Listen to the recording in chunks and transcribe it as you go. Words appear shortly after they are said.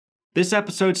This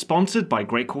episode sponsored by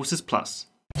Great Courses Plus.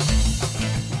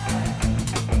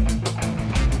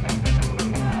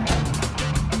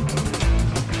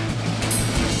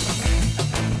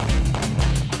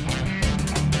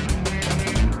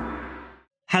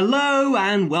 Hello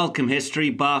and welcome, history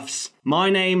buffs. My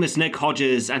name is Nick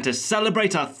Hodges, and to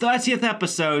celebrate our 30th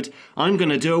episode, I'm going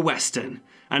to do a western,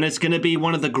 and it's going to be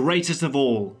one of the greatest of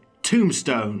all,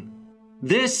 Tombstone.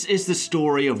 This is the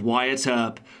story of Wyatt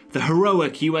Earp, the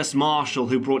heroic US Marshal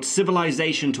who brought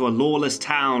civilization to a lawless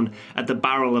town at the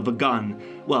barrel of a gun.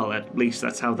 Well, at least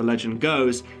that's how the legend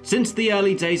goes. Since the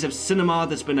early days of cinema,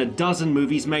 there's been a dozen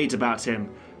movies made about him,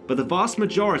 but the vast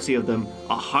majority of them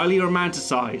are highly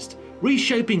romanticized,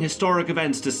 reshaping historic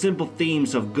events to simple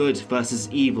themes of good versus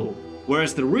evil.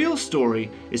 Whereas the real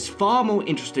story is far more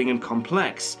interesting and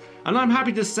complex, and I'm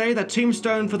happy to say that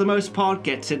Tombstone for the most part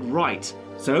gets it right.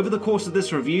 So over the course of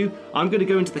this review, I'm going to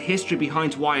go into the history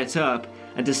behind Wyatt Earp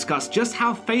and discuss just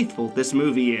how faithful this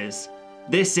movie is.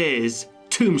 This is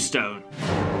Tombstone.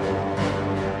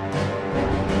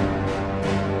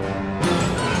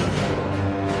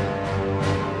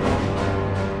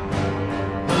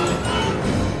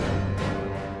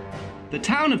 The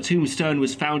town of Tombstone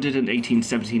was founded in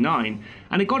 1879,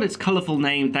 and it got its colourful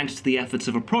name thanks to the efforts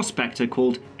of a prospector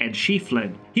called Ed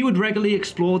Schieffelin. He would regularly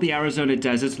explore the Arizona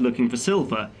desert looking for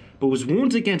silver, but was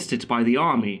warned against it by the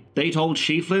army. They told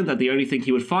Schieffelin that the only thing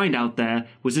he would find out there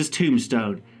was his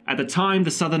tombstone. At the time,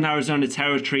 the southern Arizona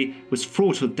territory was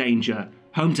fraught with danger,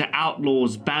 home to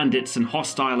outlaws, bandits, and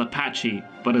hostile Apache.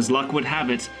 But as luck would have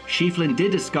it, Schieffelin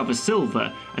did discover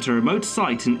silver at a remote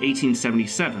site in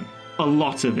 1877. A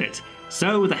lot of it.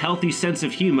 So, with a healthy sense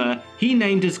of humour, he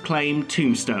named his claim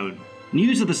Tombstone.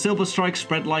 News of the silver strike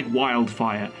spread like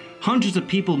wildfire. Hundreds of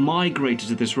people migrated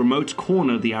to this remote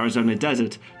corner of the Arizona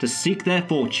desert to seek their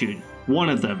fortune. One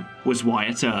of them was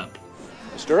Wyatt Earp.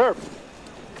 Mr. Earp,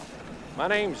 my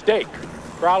name's Dake,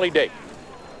 Crowley Dake,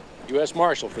 U.S.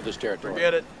 Marshal for this territory.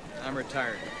 Forget it. I'm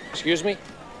retired. Excuse me?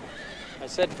 I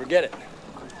said forget it.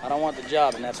 I don't want the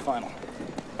job, and that's final.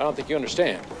 I don't think you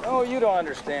understand. Oh, you don't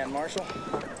understand, Marshal.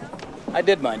 I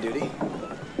did my duty.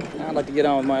 Now I'd like to get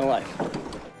on with my life.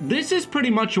 This is pretty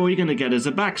much all you're going to get as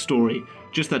a backstory,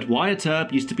 just that Wyatt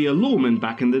Earp used to be a lawman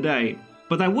back in the day.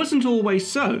 But that wasn't always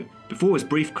so. Before his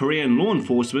brief career in law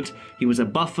enforcement, he was a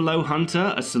buffalo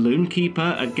hunter, a saloon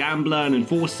keeper, a gambler, an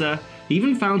enforcer. He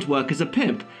even found work as a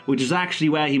pimp, which is actually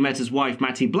where he met his wife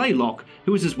Mattie Blaylock,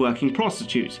 who was his working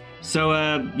prostitute. So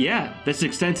yeah, this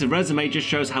extensive resume just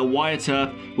shows how Wyatt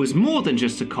Earp was more than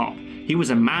just a cop. He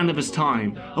was a man of his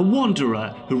time, a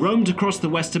wanderer who roamed across the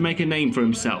West to make a name for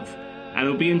himself. And it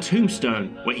would be in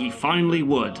Tombstone where he finally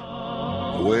would.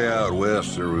 Way out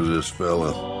west there was this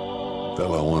fella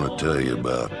I want to tell you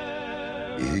about.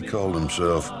 He called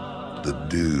himself the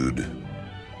Dude.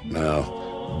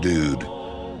 Now, Dude,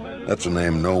 that's a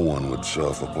name no one would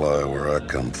self-apply where I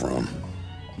come from.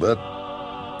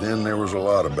 But then there was a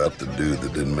lot about the Dude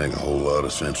that didn't make a whole lot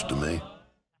of sense to me.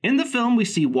 In the film, we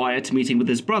see Wyatt meeting with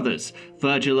his brothers,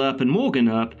 Virgil Earp and Morgan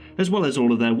Earp, as well as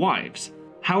all of their wives.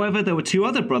 However, there were two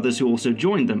other brothers who also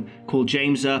joined them, called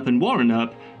James Earp and Warren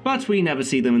Earp, but we never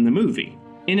see them in the movie.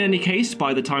 In any case,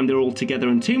 by the time they're all together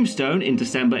in Tombstone in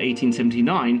December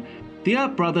 1879, the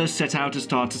Earp brothers set out to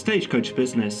start a stagecoach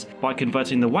business by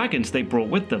converting the wagons they brought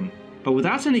with them. But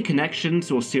without any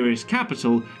connections or serious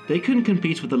capital, they couldn't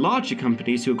compete with the larger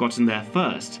companies who had gotten there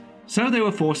first. So they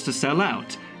were forced to sell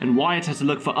out, and Wyatt had to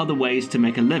look for other ways to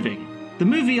make a living. The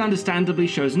movie understandably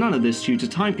shows none of this due to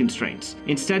time constraints.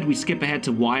 Instead, we skip ahead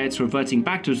to Wyatt reverting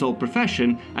back to his old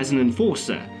profession as an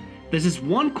enforcer. There's this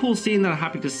one cool scene that I'm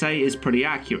happy to say is pretty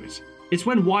accurate. It's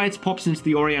when Wyatt pops into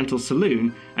the Oriental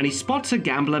Saloon and he spots a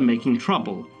gambler making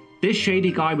trouble. This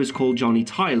shady guy was called Johnny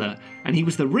Tyler, and he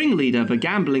was the ringleader of a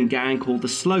gambling gang called the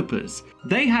Slopers.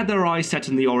 They had their eyes set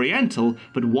on the Oriental,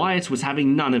 but Wyatt was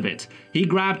having none of it. He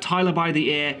grabbed Tyler by the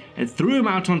ear and threw him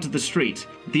out onto the street.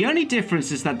 The only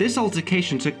difference is that this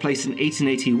altercation took place in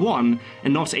 1881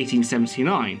 and not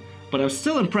 1879, but I was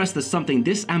still impressed that something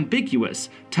this ambiguous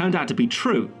turned out to be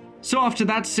true. So after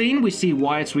that scene, we see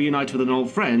Wyatt reunite with an old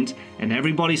friend, and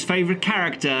everybody's favourite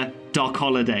character, Doc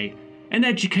Holliday. An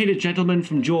educated gentleman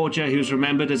from Georgia who's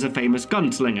remembered as a famous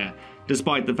gunslinger,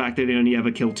 despite the fact that he only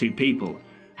ever killed 2 people.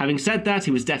 Having said that,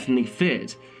 he was definitely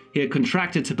feared. He had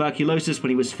contracted tuberculosis when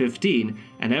he was 15,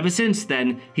 and ever since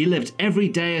then, he lived every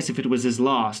day as if it was his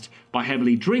last, by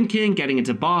heavily drinking, getting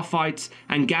into bar fights,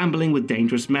 and gambling with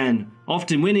dangerous men,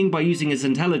 often winning by using his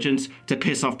intelligence to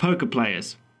piss off poker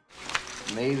players.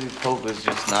 Maybe poker's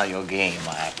just not your game,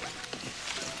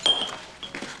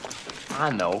 I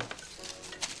know.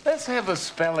 Let's have a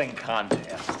spelling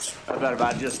contest. I thought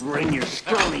about just ring your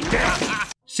stony down.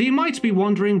 So you might be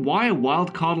wondering why a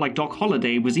wild card like Doc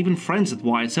Holliday was even friends with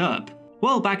Wyatt Earp.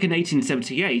 Well, back in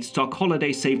 1878, Doc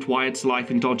Holliday saved Wyatt's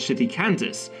life in Dodge City,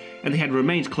 Kansas, and they had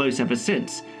remained close ever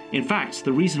since. In fact,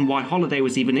 the reason why Holliday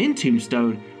was even in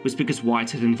Tombstone was because Wyatt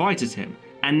had invited him,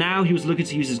 and now he was looking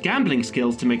to use his gambling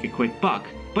skills to make a quick buck.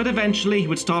 But eventually he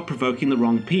would start provoking the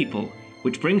wrong people,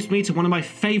 which brings me to one of my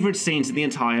favourite scenes in the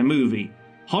entire movie: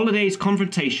 Holliday's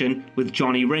confrontation with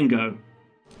Johnny Ringo.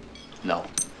 No,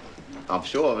 I'm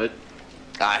sure of it.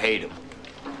 I hate him.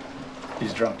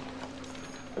 He's drunk.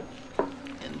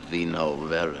 In vino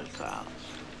veritas.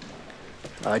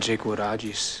 Age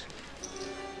coragis.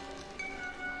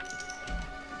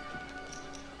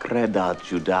 Creda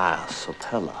Judaea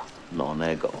sotella non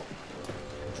ego.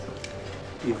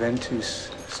 Eventus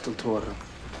stultorum.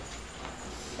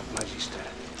 Magister.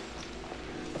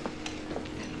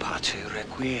 In pace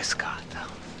requiescat.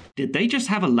 Did they just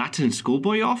have a Latin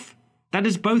schoolboy off? That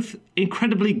is both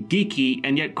incredibly geeky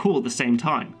and yet cool at the same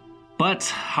time. But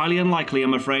highly unlikely,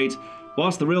 I'm afraid.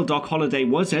 Whilst the real Doc Holliday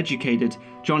was educated,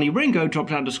 Johnny Ringo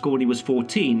dropped out of school when he was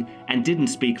 14 and didn't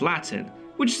speak Latin,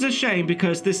 which is a shame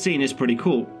because this scene is pretty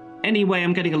cool. Anyway,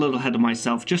 I'm getting a little ahead of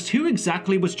myself. Just who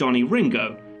exactly was Johnny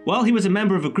Ringo? Well, he was a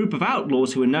member of a group of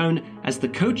outlaws who were known as the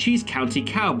Cochise County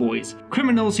Cowboys,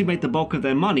 criminals who made the bulk of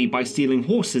their money by stealing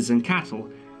horses and cattle.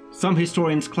 Some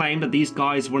historians claim that these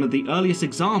guys were one of the earliest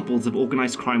examples of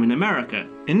organized crime in America.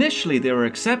 Initially, they were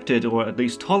accepted, or at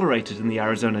least tolerated, in the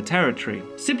Arizona Territory,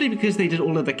 simply because they did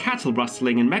all of the cattle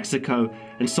rustling in Mexico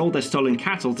and sold their stolen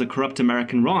cattle to corrupt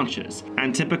American ranchers.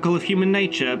 And typical of human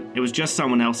nature, it was just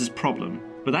someone else's problem.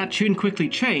 But that tune quickly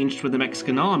changed when the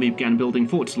Mexican army began building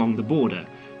forts along the border,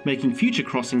 making future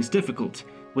crossings difficult.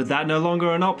 With that no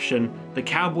longer an option, the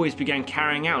Cowboys began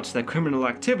carrying out their criminal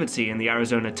activity in the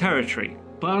Arizona Territory.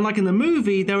 But unlike in the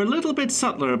movie, they're a little bit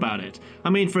subtler about it. I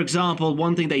mean, for example,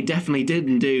 one thing they definitely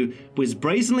didn't do was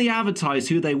brazenly advertise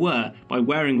who they were by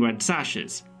wearing red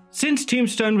sashes. Since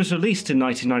Tombstone was released in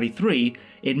 1993,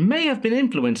 it may have been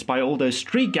influenced by all those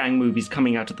street gang movies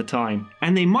coming out at the time,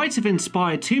 and they might have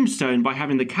inspired Tombstone by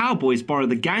having the Cowboys borrow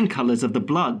the gang colours of the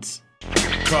Bloods.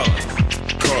 Color.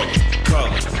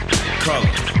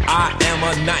 I am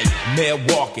a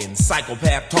nightmare walking,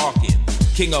 psychopath talking.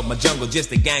 King of my jungle,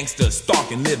 just a gangster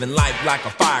stalking, living life like a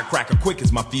firecracker, quick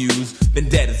as my fuse. Been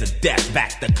dead as a death,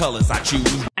 back the colors I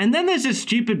choose. And then there's this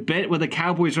stupid bit where the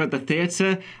Cowboys are at the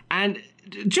theatre, and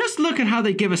just look at how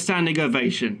they give a standing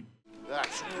ovation.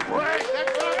 That's great!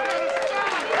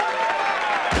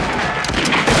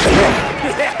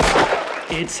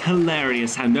 It's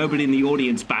hilarious how nobody in the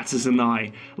audience bats an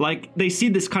eye. Like, they see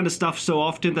this kind of stuff so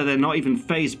often that they're not even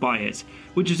fazed by it.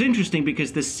 Which is interesting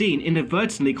because this scene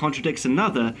inadvertently contradicts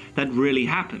another that really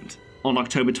happened. On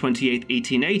October 28,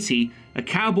 1880, a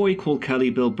cowboy called Curly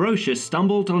Bill Brocious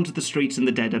stumbled onto the streets in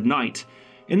the dead of night.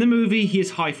 In the movie, he is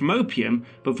high from opium,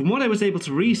 but from what I was able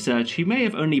to research, he may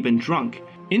have only been drunk.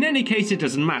 In any case, it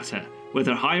doesn't matter.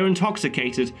 Whether high or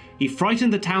intoxicated, he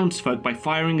frightened the townsfolk by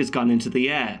firing his gun into the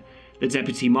air. The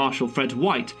Deputy Marshal Fred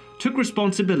White took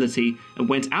responsibility and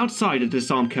went outside to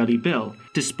disarm Curly Bill.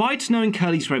 Despite knowing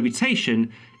Curly's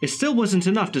reputation, it still wasn't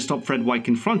enough to stop Fred White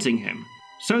confronting him.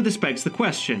 So this begs the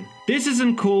question. This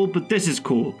isn't cool, but this is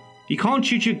cool. You can't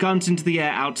shoot your guns into the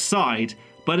air outside,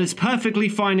 but it's perfectly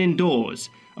fine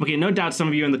indoors. Okay, no doubt some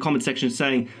of you in the comment section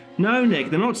saying, no, Nick,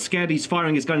 they're not scared he's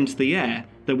firing his gun into the air.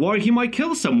 They're worried he might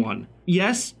kill someone.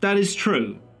 Yes, that is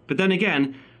true. But then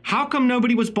again, how come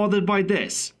nobody was bothered by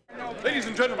this? Ladies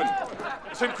and gentlemen,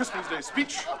 the St. Crispin's Day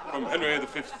speech from Henry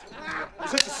V.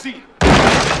 Set the scene.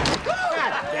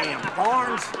 Damn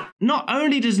Barnes. Not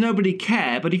only does nobody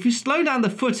care, but if you slow down the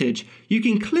footage, you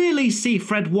can clearly see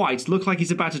Fred White look like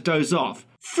he's about to doze off.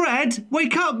 Fred,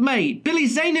 wake up, mate! Billy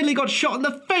Zane nearly got shot in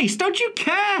the face, don't you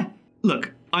care?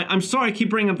 Look, I'm sorry I keep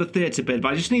bringing up the theatre bit,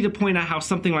 but I just need to point out how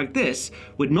something like this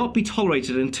would not be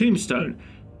tolerated in Tombstone.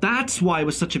 That's why it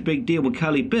was such a big deal when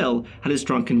Curly Bill had his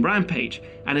drunken rampage,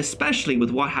 and especially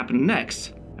with what happened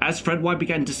next. As Fred White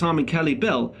began disarming Curly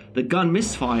Bill, the gun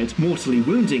misfired, mortally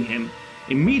wounding him.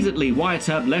 Immediately, Wyatt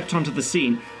Earp leapt onto the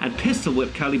scene and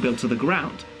pistol-whipped Curly Bill to the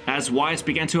ground. As Wyatt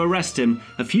began to arrest him,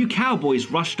 a few cowboys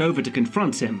rushed over to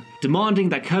confront him, demanding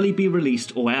that Curly be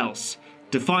released or else.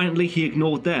 Defiantly, he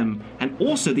ignored them, and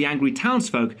also the angry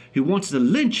townsfolk who wanted a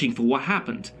lynching for what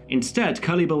happened. Instead,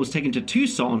 Curly Bill was taken to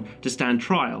Tucson to stand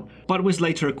trial, but was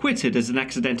later acquitted as an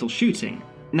accidental shooting.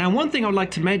 Now, one thing I would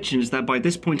like to mention is that by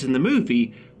this point in the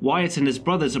movie, Wyatt and his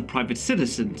brothers are private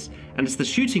citizens, and it's the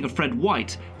shooting of Fred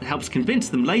White that helps convince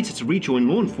them later to rejoin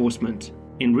law enforcement.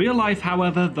 In real life,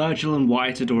 however, Virgil and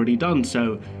Wyatt had already done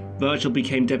so. Virgil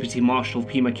became Deputy Marshal of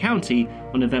Pima County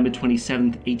on November 27,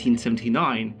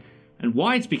 1879, and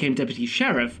Wyatt became Deputy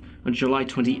Sheriff on July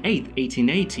 28,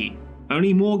 1880.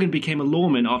 Only Morgan became a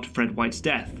lawman after Fred White's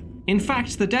death. In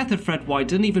fact, the death of Fred White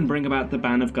didn't even bring about the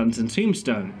ban of guns in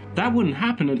Tombstone. That wouldn't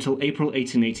happen until April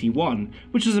 1881,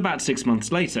 which was about 6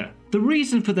 months later. The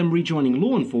reason for them rejoining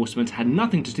law enforcement had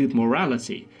nothing to do with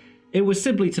morality. It was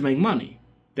simply to make money.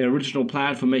 Their original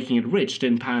plan for making it rich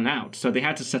didn't pan out, so they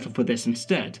had to settle for this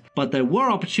instead. But there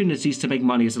were opportunities to make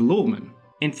money as a lawman.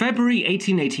 In February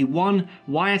 1881,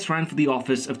 Wyatt ran for the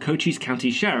office of Cochise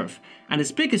County Sheriff, and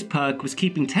his biggest perk was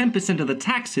keeping 10% of the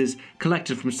taxes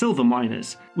collected from silver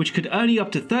miners, which could earn you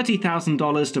up to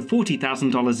 $30,000 to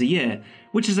 $40,000 a year,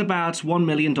 which is about $1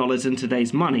 million in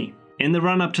today's money. In the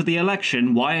run-up to the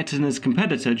election, Wyatt and his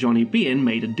competitor Johnny Bean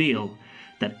made a deal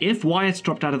that if Wyatt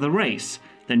dropped out of the race,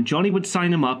 then Johnny would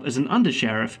sign him up as an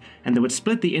undersheriff and they would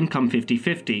split the income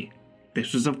 50-50.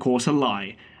 This was of course a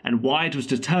lie, and Wyatt was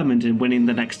determined in winning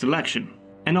the next election.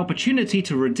 An opportunity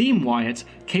to redeem Wyatt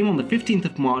came on the 15th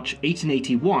of March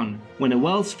 1881 when a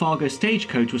Wells Fargo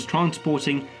stagecoach was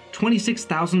transporting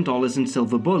 $26,000 in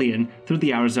silver bullion through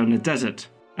the Arizona desert.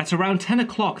 At around 10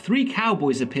 o'clock, 3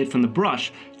 cowboys appeared from the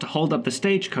brush to hold up the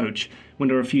stagecoach. When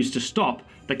it refused to stop,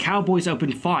 the cowboys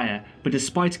opened fire, but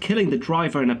despite killing the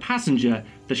driver and a passenger,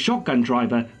 the shotgun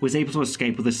driver was able to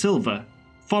escape with the silver.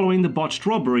 Following the botched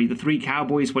robbery, the 3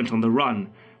 cowboys went on the run,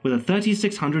 with a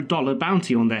 $3,600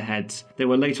 bounty on their heads. They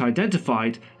were later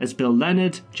identified as Bill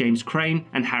Leonard, James Crane,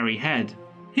 and Harry Head.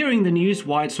 Hearing the news,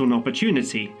 Wyatt saw an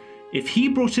opportunity. If he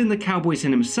brought in the cowboys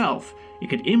in himself, it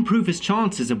could improve his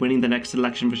chances of winning the next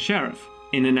election for sheriff.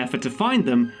 In an effort to find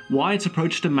them, Wyatt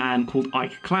approached a man called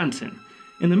Ike Clanton.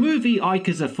 In the movie, Ike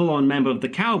is a full-on member of the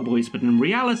Cowboys, but in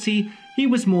reality, he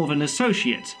was more of an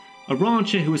associate, a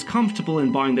rancher who was comfortable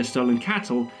in buying their stolen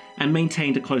cattle and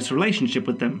maintained a close relationship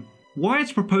with them.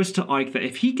 Wyatt proposed to Ike that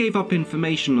if he gave up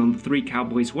information on the 3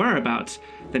 cowboys' whereabouts,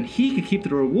 then he could keep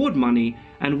the reward money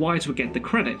and Wyatt would get the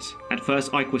credit. At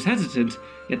first Ike was hesitant,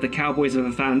 yet the cowboys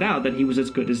never found out that he was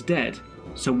as good as dead.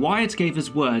 So Wyatt gave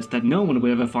his word that no one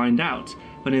would ever find out,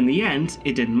 but in the end,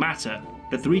 it didn't matter.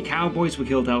 The 3 cowboys were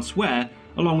killed elsewhere,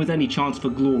 along with any chance for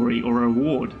glory or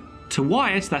reward. To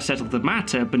Wyatt, that settled the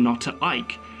matter, but not to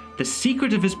Ike. The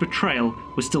secret of his betrayal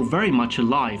was still very much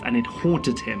alive, and it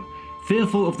haunted him,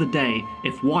 fearful of the day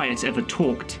if Wyatt ever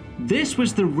talked. This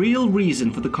was the real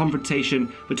reason for the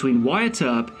confrontation between Wyatt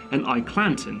Earp and Ike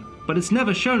Clanton, but it's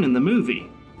never shown in the movie.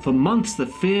 For months, the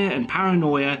fear and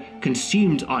paranoia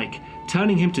consumed Ike,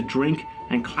 turning him to drink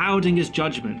and clouding his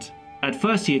judgment. At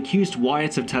first, he accused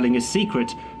Wyatt of telling his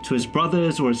secret to his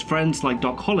brothers or his friends like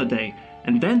Doc Holliday,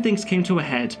 and then things came to a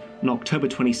head on October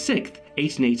 26,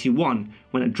 1881,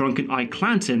 when a drunken Ike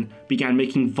Clanton began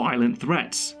making violent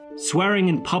threats, swearing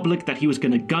in public that he was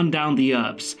going to gun down the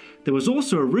Earps. There was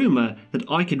also a rumor that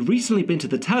Ike had recently been to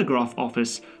the telegraph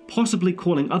office, possibly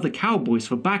calling other cowboys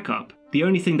for backup. The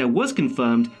only thing that was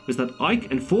confirmed was that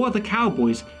Ike and 4 other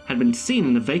cowboys had been seen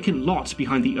in a vacant lot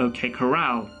behind the OK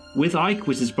Corral. With Ike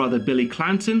was his brother Billy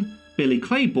Clanton, Billy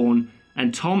Claiborne,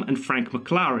 and Tom and Frank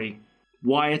McClary.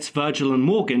 Wyatt, Virgil, and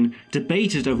Morgan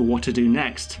debated over what to do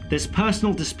next. This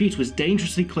personal dispute was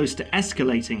dangerously close to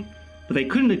escalating, but they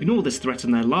couldn't ignore this threat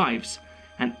in their lives.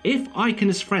 And if Ike and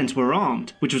his friends were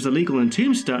armed, which was illegal in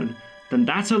Tombstone, then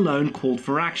that alone called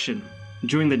for action.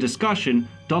 During the discussion,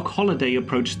 Doc Holliday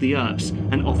approached the Earps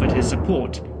and offered his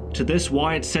support. To this,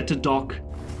 Wyatt said to Doc,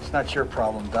 It's not your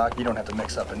problem, Doc. You don't have to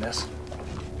mix up in this.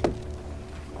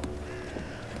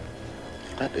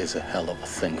 That is a hell of a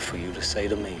thing for you to say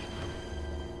to me.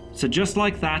 So just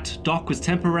like that, Doc was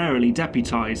temporarily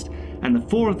deputized, and the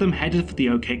 4 of them headed for the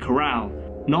OK Corral,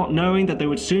 not knowing that they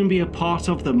would soon be a part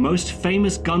of the most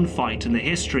famous gunfight in the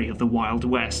history of the Wild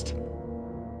West.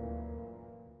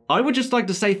 I would just like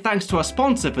to say thanks to our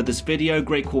sponsor for this video,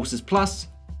 Great Courses Plus.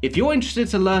 If you're interested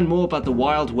to learn more about the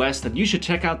Wild West, then you should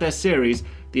check out their series,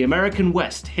 The American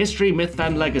West, History, Myth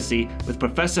and Legacy with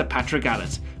Professor Patrick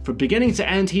Allett. From beginning to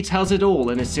end, he tells it all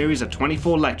in a series of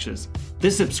 24 lectures.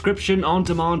 This subscription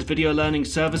on-demand video learning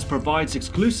service provides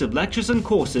exclusive lectures and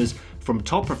courses from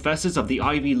top professors of the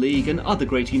Ivy League and other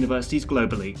great universities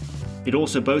globally. It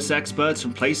also boasts experts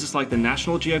from places like the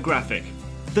National Geographic,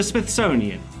 the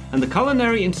Smithsonian, and the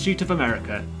Culinary Institute of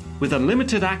America. With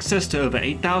unlimited access to over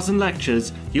 8,000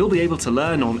 lectures, you'll be able to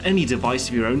learn on any device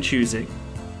of your own choosing.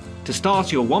 To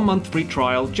start your 1-month free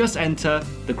trial, just enter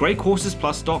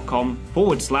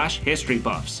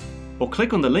thegreatcoursesplus.com/historybuffs or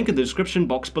click on the link in the description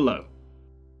box below.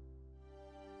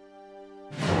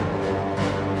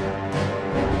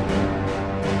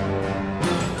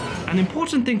 An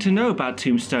important thing to know about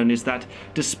Tombstone is that,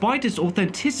 despite its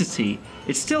authenticity,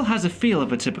 it still has a feel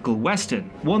of a typical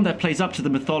Western, one that plays up to the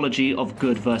mythology of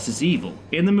good versus evil.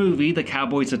 In the movie, the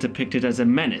cowboys are depicted as a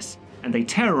menace, and they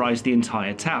terrorize the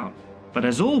entire town. But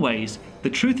as always, the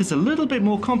truth is a little bit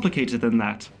more complicated than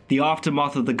that. The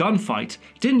aftermath of the gunfight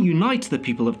didn't unite the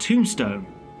people of Tombstone,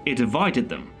 it divided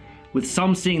them, with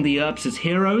some seeing the Earps as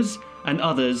heroes and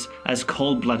others as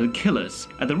cold-blooded killers.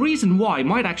 And the reason why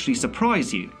might actually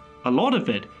surprise you. A lot of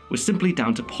it was simply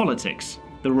down to politics.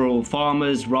 The rural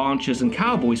farmers, ranchers, and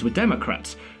cowboys were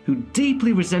Democrats who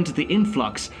deeply resented the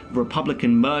influx of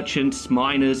Republican merchants,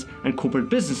 miners, and corporate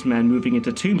businessmen moving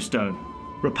into Tombstone.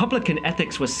 Republican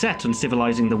ethics were set on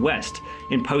civilizing the West,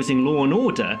 imposing law and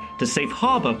order to safe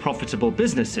harbor profitable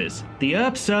businesses. The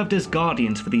Earps served as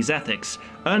guardians for these ethics,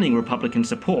 earning Republican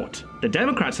support. The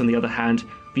Democrats, on the other hand,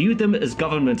 viewed them as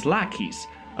government lackeys,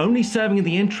 only serving in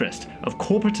the interest of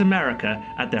corporate America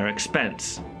at their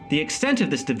expense. The extent of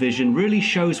this division really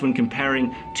shows when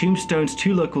comparing Tombstone's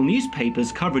two local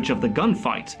newspapers' coverage of the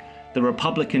gunfight, the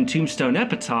Republican Tombstone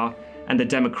Epitaph and the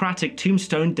Democratic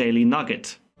Tombstone Daily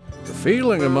Nugget. The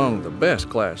feeling among the best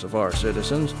class of our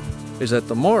citizens is that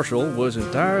the marshal was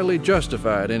entirely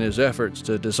justified in his efforts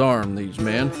to disarm these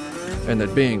men, and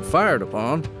that being fired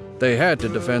upon, they had to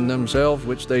defend themselves,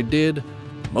 which they did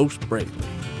most bravely.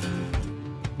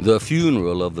 The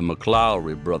funeral of the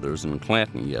McLowry brothers in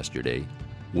Clanton yesterday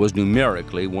was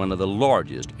numerically one of the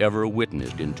largest ever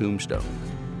witnessed in Tombstone.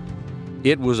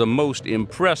 It was a most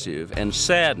impressive and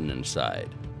saddening sight,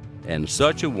 and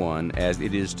such a one as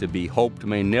it is to be hoped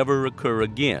may never occur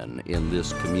again in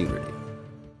this community.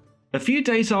 A few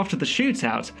days after the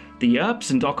shootout, the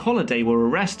Earps and Doc Holliday were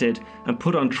arrested and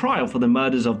put on trial for the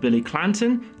murders of Billy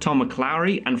Clanton, Tom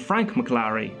McLowry, and Frank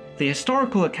McLowry. The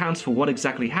historical accounts for what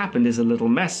exactly happened is a little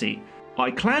messy.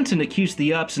 Ike Clanton accused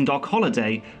the Earps and Doc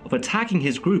Holliday of attacking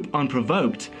his group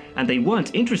unprovoked, and they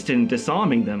weren't interested in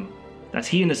disarming them. That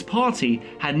he and his party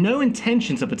had no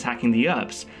intentions of attacking the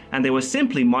Earps, and they were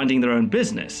simply minding their own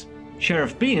business.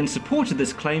 Sheriff Bean supported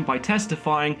this claim by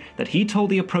testifying that he told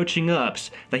the approaching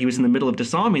Earps that he was in the middle of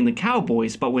disarming the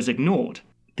cowboys but was ignored.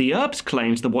 The Earps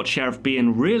claimed that what Sheriff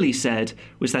Bean really said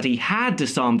was that he had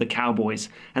disarmed the cowboys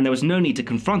and there was no need to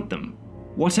confront them.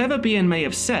 Whatever Bean may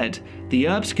have said, the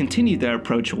Earps continued their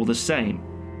approach all the same,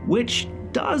 which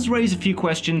does raise a few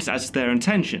questions as to their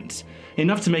intentions,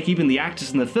 enough to make even the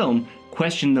actors in the film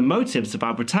question the motives of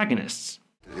our protagonists.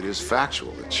 It is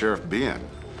factual that Sheriff Bean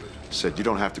said, "You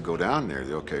don't have to go down there."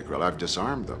 Okay, Corral, I've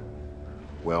disarmed them.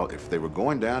 Well, if they were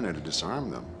going down there to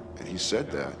disarm them, and he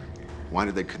said that, why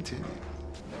did they continue?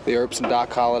 The Earps and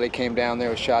Doc Holliday came down there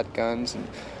with shotguns,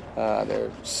 and their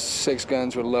 6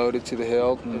 guns were loaded to the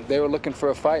hilt, and they were looking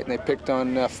for a fight, and they picked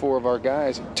on 4 of our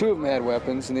guys. 2 of them had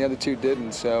weapons, and the other 2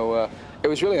 didn't, so it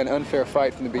was really an unfair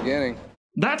fight from the beginning.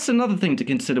 That's another thing to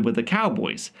consider with the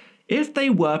cowboys. If they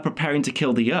were preparing to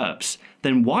kill the Earps,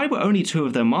 then why were only 2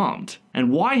 of them armed?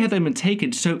 And why had they been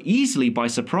taken so easily by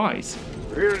surprise?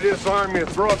 We're here to disarm you.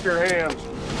 Throw up your hands.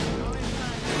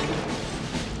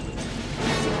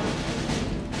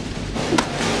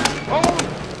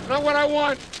 Oh, not what I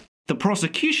want. The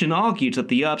prosecution argued that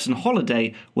the Earps and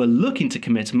Holliday were looking to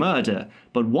commit murder,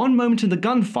 but one moment in the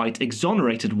gunfight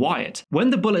exonerated Wyatt.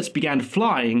 When the bullets began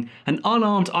flying, an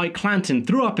unarmed Ike Clanton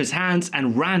threw up his hands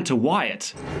and ran to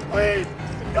Wyatt. Wait,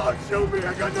 don't shoot me,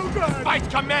 I got no gun. Fight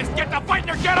commenced, get the fight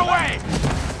or get away!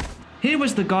 Here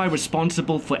was the guy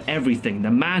responsible for everything,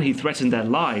 the man who threatened their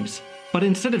lives. But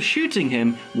instead of shooting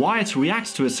him, Wyatt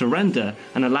reacts to his surrender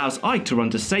and allows Ike to run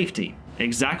to safety.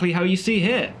 Exactly how you see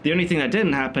here. The only thing that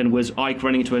didn't happen was Ike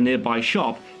running to a nearby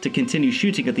shop to continue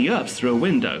shooting at the Earps through a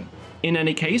window. In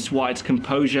any case, Wyatt's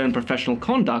composure and professional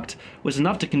conduct was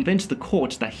enough to convince the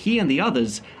court that he and the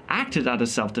others acted out of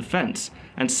self-defense,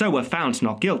 and so were found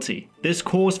not guilty. This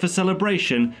cause for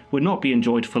celebration would not be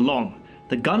enjoyed for long.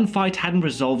 The gunfight hadn't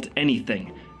resolved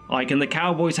anything. Ike and the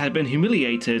cowboys had been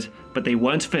humiliated, but they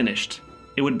weren't finished.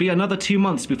 It would be another 2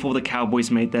 months before the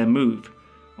cowboys made their move.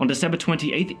 On December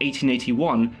 28,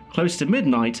 1881, close to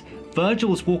midnight, Virgil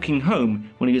was walking home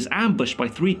when he was ambushed by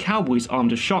 3 cowboys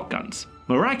armed with shotguns.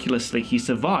 Miraculously, he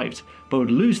survived, but would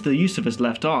lose the use of his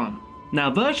left arm. Now,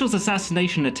 Virgil's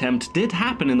assassination attempt did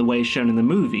happen in the way shown in the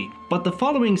movie, but the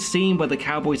following scene where the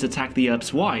cowboys attack the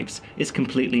Earps' wives is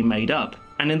completely made up.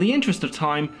 And in the interest of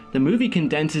time, the movie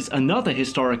condenses another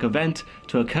historic event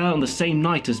to occur on the same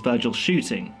night as Virgil's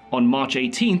shooting. On March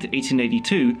 18,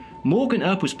 1882, Morgan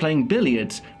Earp was playing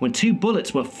billiards when 2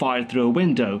 bullets were fired through a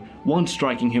window, one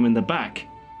striking him in the back.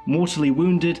 Mortally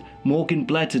wounded, Morgan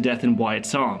bled to death in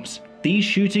Wyatt's arms. These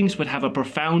shootings would have a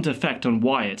profound effect on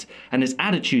Wyatt and his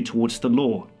attitude towards the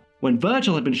law. When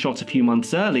Virgil had been shot a few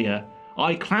months earlier,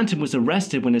 Ike Clanton was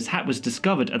arrested when his hat was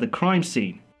discovered at the crime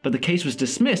scene, but the case was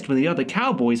dismissed when the other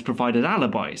cowboys provided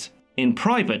alibis. In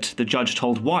private, the judge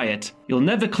told Wyatt, "You'll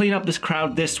never clean up this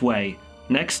crowd this way.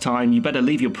 Next time, you better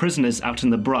leave your prisoners out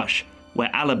in the brush, where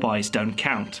alibis don't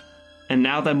count." And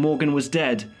now that Morgan was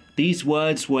dead, these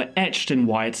words were etched in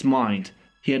Wyatt's mind.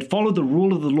 He had followed the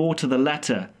rule of the law to the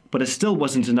letter, but it still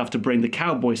wasn't enough to bring the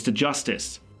cowboys to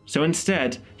justice. So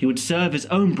instead, he would serve his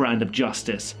own brand of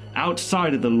justice,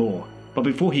 outside of the law. But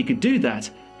before he could do that,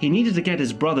 he needed to get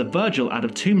his brother Virgil out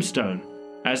of Tombstone.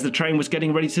 As the train was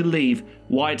getting ready to leave,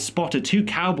 Wyatt spotted two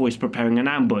cowboys preparing an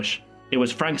ambush. It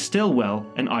was Frank Stillwell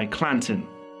and Ike Clanton.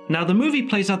 Now the movie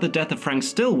plays out the death of Frank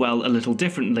Stillwell a little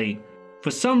differently.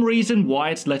 For some reason,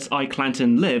 Wyatt lets Ike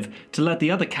Clanton live to let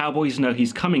the other cowboys know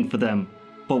he's coming for them.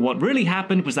 But what really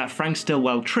happened was that Frank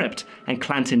Stillwell tripped and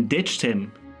Clanton ditched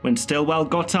him. When Stillwell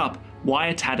got up,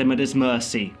 Wyatt had him at his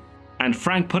mercy. And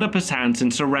Frank put up his hands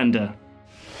in surrender.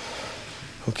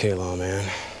 Okay, lawman.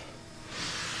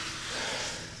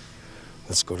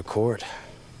 Let's go to court.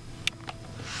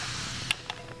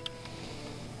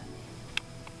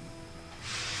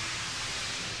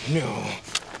 No.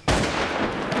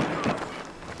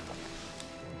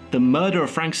 The murder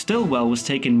of Frank Stillwell was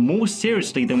taken more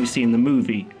seriously than we see in the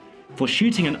movie. For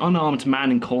shooting an unarmed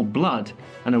man in cold blood,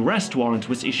 an arrest warrant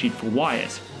was issued for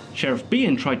Wyatt. Sheriff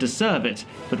Bean tried to serve it,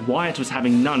 but Wyatt was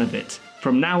having none of it.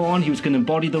 From now on, he was going to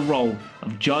embody the role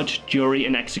of judge, jury,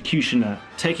 and executioner.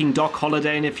 Taking Doc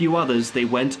Holliday and a few others, they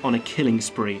went on a killing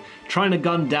spree, trying to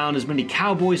gun down as many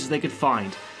cowboys as they could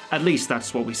find. At least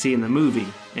that's what we see in the movie.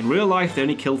 In real life, they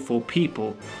only killed 4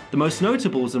 people. The most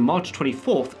notable was on March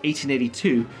 24th,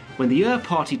 1882, when the Earp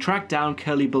Party tracked down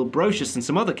Curly Bill Brocious and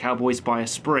some other cowboys by a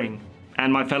spring.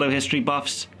 And my fellow history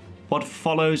buffs, what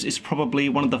follows is probably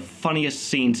one of the funniest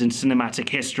scenes in cinematic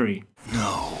history.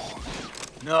 No.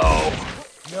 No!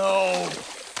 No!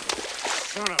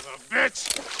 Son of a bitch!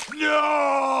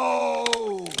 No!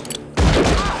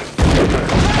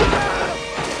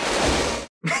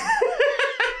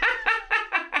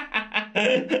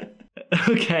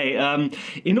 Okay,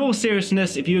 in all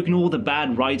seriousness, if you ignore the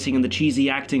bad writing and the cheesy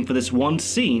acting for this one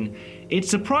scene, it's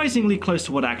surprisingly close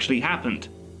to what actually happened.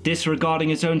 Disregarding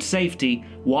his own safety,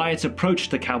 Wyatt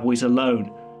approached the cowboys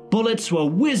alone. Bullets were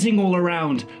whizzing all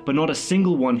around, but not a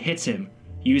single one hit him.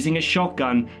 Using a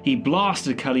shotgun, he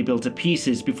blasted Curly Bill to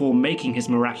pieces before making his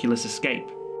miraculous escape.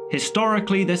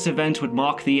 Historically, this event would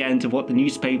mark the end of what the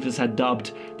newspapers had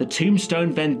dubbed the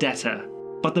Tombstone Vendetta.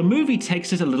 But the movie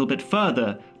takes it a little bit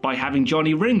further by having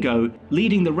Johnny Ringo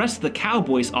leading the rest of the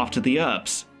cowboys after the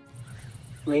Earps.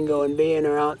 Ringo and Bean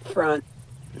are out front.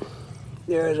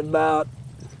 There's about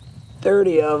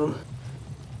 30 of them.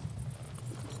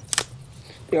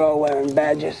 They're all wearing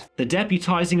badges. The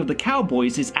deputizing of the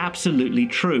cowboys is absolutely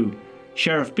true.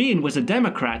 Sheriff Bean was a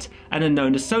Democrat and a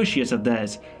known associate of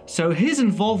theirs, so his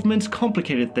involvement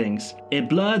complicated things. It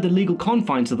blurred the legal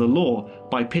confines of the law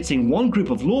by pitting one group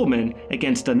of lawmen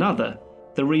against another.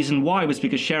 The reason why was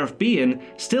because Sheriff Bean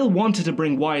still wanted to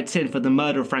bring Wyatt in for the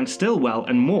murder of Frank Stillwell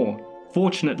and more.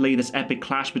 Fortunately, this epic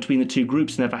clash between the two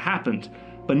groups never happened,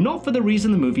 but not for the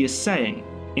reason the movie is saying.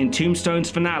 In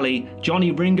Tombstone's finale,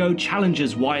 Johnny Ringo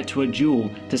challenges Wyatt to a duel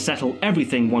to settle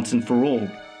everything once and for all.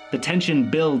 The tension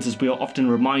builds as we are often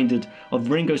reminded of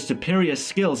Ringo's superior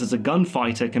skills as a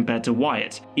gunfighter compared to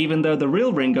Wyatt, even though the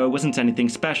real Ringo wasn't anything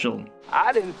special.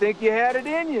 I didn't think you had it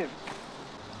in you.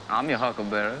 I'm your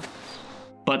huckleberry.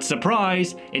 But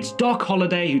surprise, it's Doc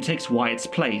Holliday who takes Wyatt's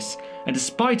place, and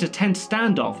despite a tense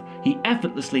standoff, he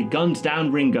effortlessly guns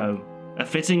down Ringo. A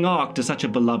fitting arc to such a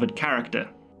beloved character.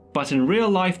 But in real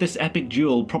life, this epic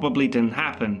duel probably didn't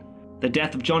happen. The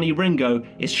death of Johnny Ringo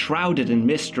is shrouded in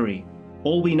mystery.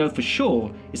 All we know for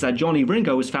sure is that Johnny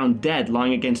Ringo was found dead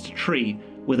lying against a tree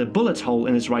with a bullet hole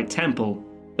in his right temple.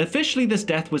 Officially, this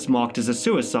death was marked as a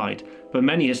suicide, but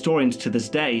many historians to this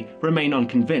day remain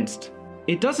unconvinced.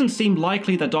 It doesn't seem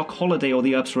likely that Doc Holliday or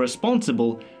the Earps were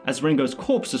responsible, as Ringo's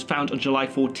corpse was found on July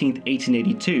 14,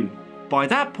 1882. By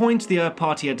that point, the Earp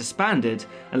Party had disbanded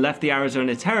and left the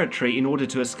Arizona Territory in order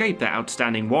to escape their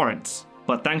outstanding warrants.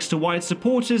 But thanks to Wyatt's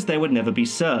supporters, they would never be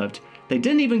served. They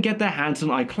didn't even get their hands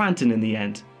on Ike Clanton in the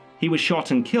end. He was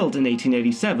shot and killed in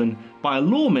 1887 by a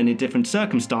lawman in different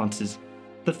circumstances.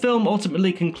 The film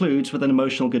ultimately concludes with an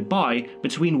emotional goodbye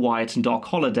between Wyatt and Doc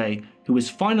Holliday, who is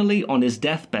finally on his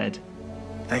deathbed.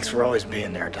 Thanks for always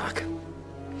being there, Doc.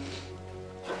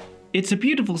 It's a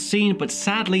beautiful scene, but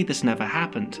sadly this never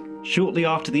happened. Shortly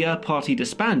after the Earp Party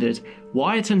disbanded,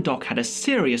 Wyatt and Doc had a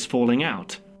serious falling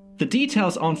out. The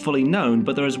details aren't fully known,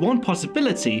 but there is one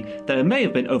possibility that it may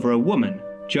have been over a woman.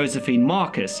 Josephine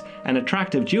Marcus, an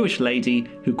attractive Jewish lady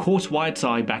who caught Wyatt's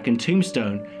eye back in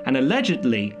Tombstone, and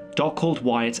allegedly, Doc called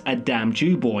Wyatt a damn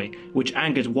Jew boy, which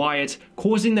angered Wyatt,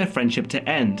 causing their friendship to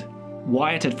end.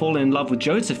 Wyatt had fallen in love with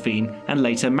Josephine and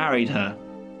later married her.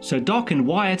 So Doc and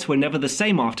Wyatt were never the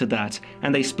same after that,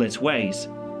 and they split ways.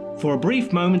 For a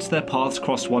brief moment their paths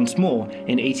crossed once more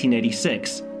in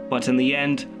 1886, but in the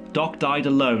end, Doc died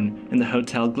alone in the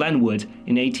Hotel Glenwood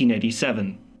in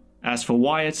 1887. As for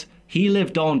Wyatt, he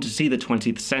lived on to see the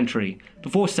 20th century,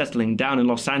 before settling down in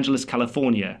Los Angeles,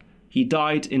 California. He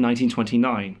died in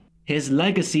 1929. His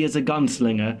legacy as a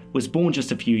gunslinger was born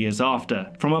just a few years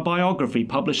after, from a biography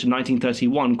published in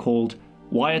 1931 called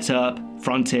Wyatt Earp,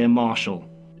 Frontier Marshal.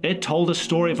 It told a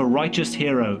story of a righteous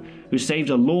hero who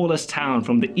saved a lawless town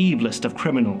from the evilest of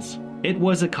criminals. It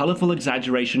was a colorful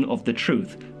exaggeration of the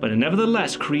truth, but it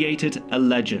nevertheless created a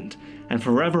legend, and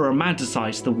forever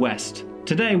romanticized the West.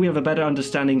 Today we have a better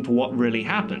understanding for what really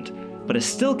happened, but it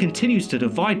still continues to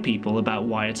divide people about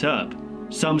Wyatt Earp.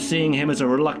 Some seeing him as a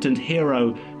reluctant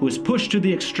hero who was pushed to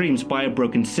the extremes by a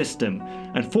broken system,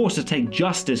 and forced to take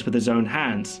justice with his own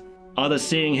hands. Others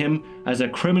seeing him as a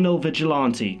criminal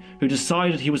vigilante who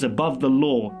decided he was above the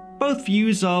law. Both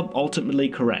views are ultimately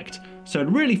correct, so it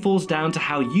really falls down to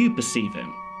how you perceive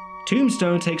him.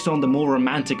 Tombstone takes on the more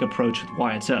romantic approach with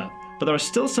Wyatt Earp, but there are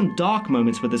still some dark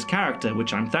moments with his character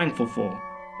which I'm thankful for.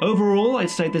 Overall, I'd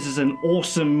say this is an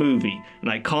awesome movie, and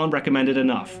I can't recommend it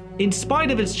enough. In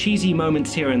spite of its cheesy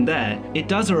moments here and there, it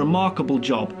does a remarkable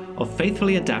job of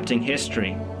faithfully adapting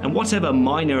history, and whatever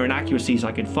minor inaccuracies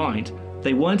I could find,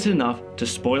 they weren't enough to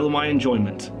spoil my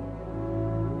enjoyment.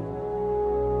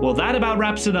 Well, that about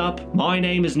wraps it up. My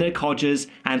name is Nick Hodges,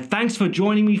 and thanks for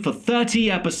joining me for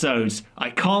 30 episodes. I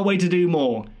can't wait to do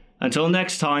more. Until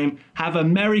next time, have a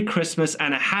Merry Christmas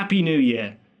and a Happy New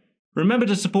Year. Remember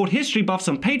to support History Buffs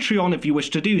on Patreon if you wish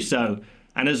to do so.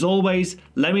 And as always,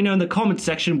 let me know in the comments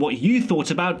section what you thought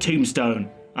about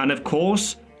Tombstone. And of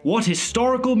course, what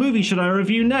historical movie should I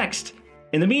review next?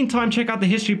 In the meantime, check out the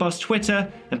History Buffs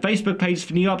Twitter and Facebook pages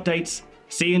for new updates.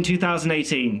 See you in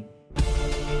 2018.